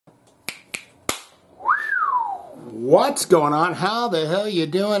What's going on? How the hell you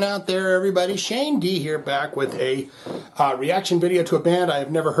doing out there, everybody? Shane D here, back with a reaction video to a band I have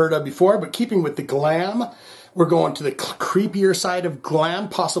never heard of before, but keeping with the glam, we're going to the creepier side of glam,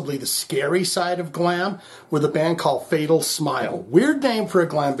 possibly the scary side of glam, with a band called Fatal Smile. Weird name for a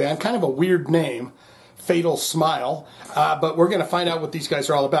glam band, kind of a weird name, Fatal Smile, but we're going to find out what these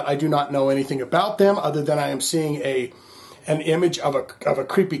guys are all about. I do not know anything about them other than I am seeing an image of a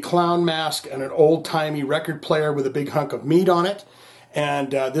creepy clown mask and an old-timey record player with a big hunk of meat on it.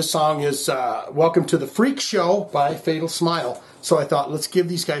 And this song is Welcome to the Freakshow by Fatal Smile. So I thought, let's give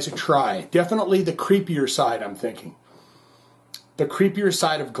these guys a try. Definitely the creepier side, I'm thinking. The creepier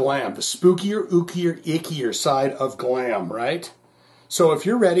side of glam. The spookier, ookier, ickier side of glam, right? So if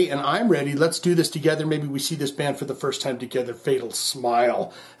you're ready and I'm ready, let's do this together. Maybe we see this band for the first time together, Fatal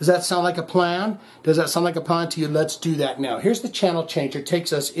Smile. Does that sound like a plan? Does that sound like a plan to you? Let's do that now. Here's the channel changer. It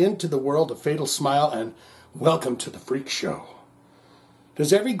takes us into the world of Fatal Smile and Welcome to the Freak Show.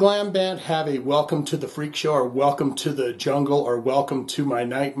 Does every glam band have a Welcome to the Freak Show, or Welcome to the Jungle, or Welcome to My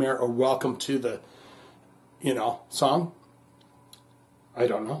Nightmare, or Welcome to the, song? I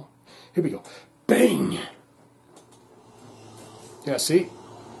don't know. Here we go. Bang! Yeah, see?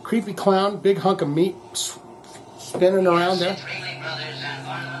 Creepy clown, big hunk of meat spinning around there. Freely Brothers and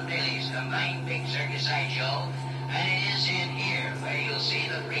Ornament Billy's combined big circus sideshow, and it is in here where you'll see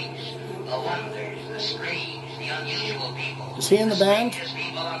the freaks, the wonders, the strange, the unusual people. Is he in the band?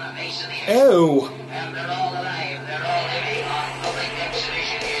 People on the face of the earth. Oh! And they're all alive, they're all living on public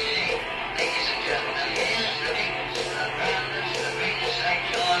exhibition here today. Ladies and gentlemen, it is the biggest, the grandest, the greatest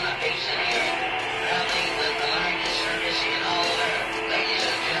sideshow on the face of the earth. Traveling with the largest circus in all the world. Ladies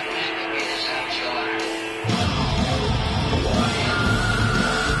and gentlemen, the greatest sideshow on earth.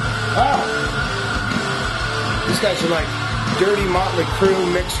 Wow! These guys are like dirty Motley Crue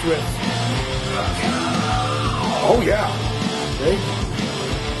mixed with... Oh yeah! See?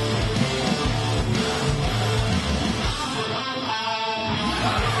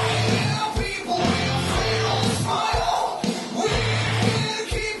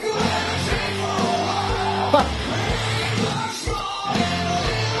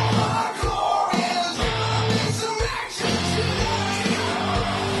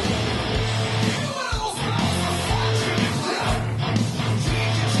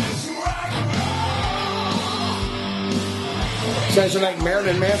 These guys are like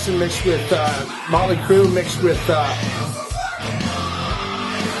Marilyn Manson mixed with Motley Crue mixed with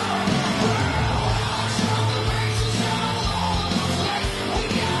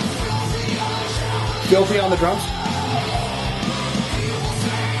Filthy on the drums.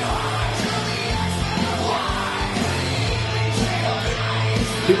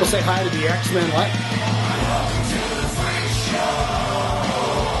 People say hi to the X-Men, what?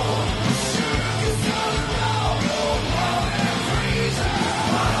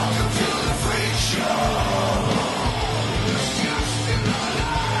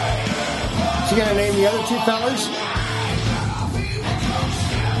 Is he gonna name the other two fellas?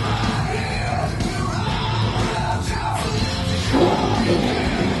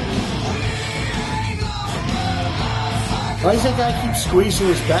 Why does that guy keep squeezing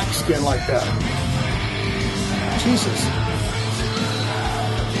his back skin like that? Jesus.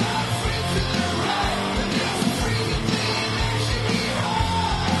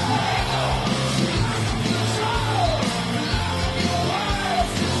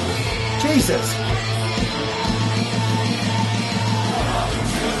 Jesus.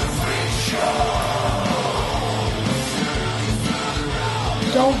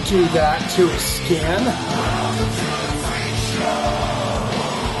 Don't do that to his skin.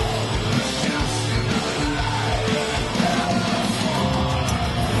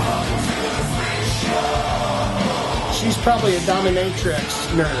 She's probably a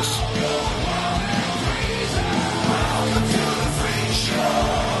dominatrix nurse.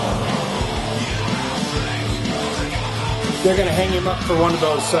 They're going to hang him up for one of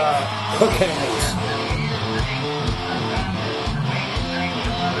those hook hangings.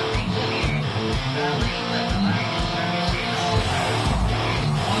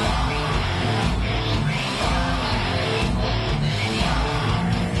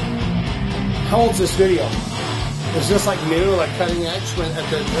 How old's this video? Is this like new, like cutting edge when at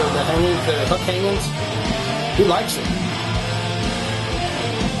the hook hangings? Who likes it?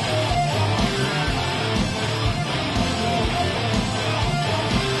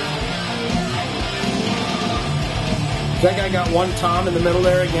 That guy got one tom in the middle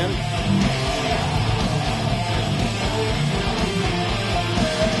there again.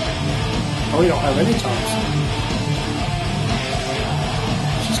 Oh, we don't have any toms.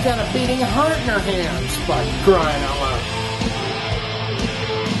 She's got a beating heart in her hands, by crying out loud.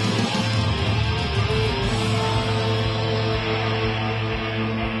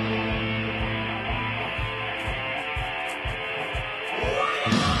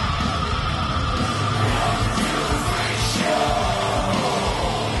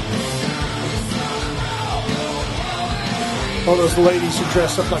 All those ladies who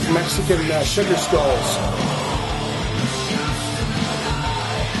dress up like Mexican sugar skulls.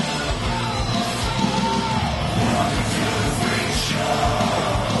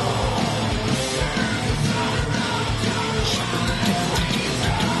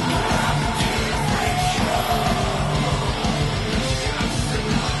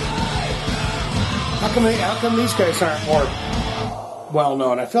 How come these guys aren't more well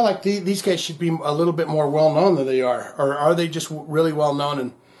known? I feel like these guys should be a little bit more well known than they are. Or are they just really well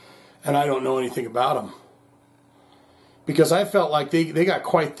known and I don't know anything about them? Because I felt like they got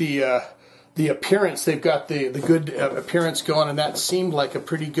quite the appearance. They've got the good appearance going, and that seemed like a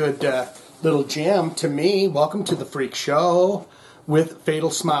pretty good little jam to me. Welcome to the Freak Show with Fatal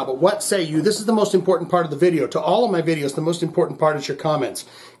Smile. But what say you? This is the most important part of the video. To all of my videos, the most important part is your comments.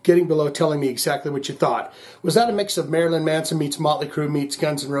 Getting below, telling me exactly what you thought. Was that a mix of Marilyn Manson meets Motley Crue meets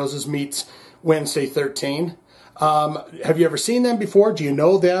Guns N' Roses meets Wednesday 13? Have you ever seen them before? Do you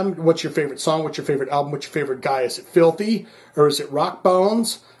know them? What's your favorite song? What's your favorite album? What's your favorite guy? Is it Filthy? Or is it Rock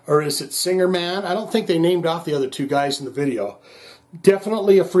Bones? Or is it Singer Man? I don't think they named off the other two guys in the video.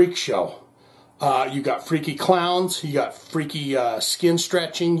 Definitely a freak show. You got freaky clowns, you got freaky skin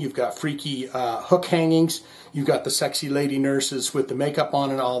stretching, you've got freaky hook hangings, you've got the sexy lady nurses with the makeup on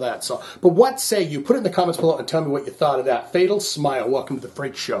and all that. So, but what say you? Put it in the comments below and tell me what you thought of that. Fatal Smile. Welcome to the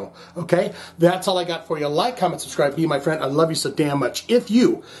Freak Show. Okay? That's all I got for you. Like, comment, subscribe, be my friend. I love you so damn much. If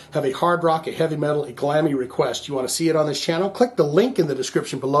you have a hard rock, a heavy metal, a glammy request, you want to see it on this channel, click the link in the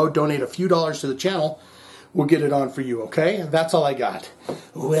description below. Donate a few dollars to the channel. We'll get it on for you, okay? That's all I got.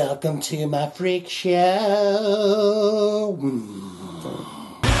 Welcome to my freak show.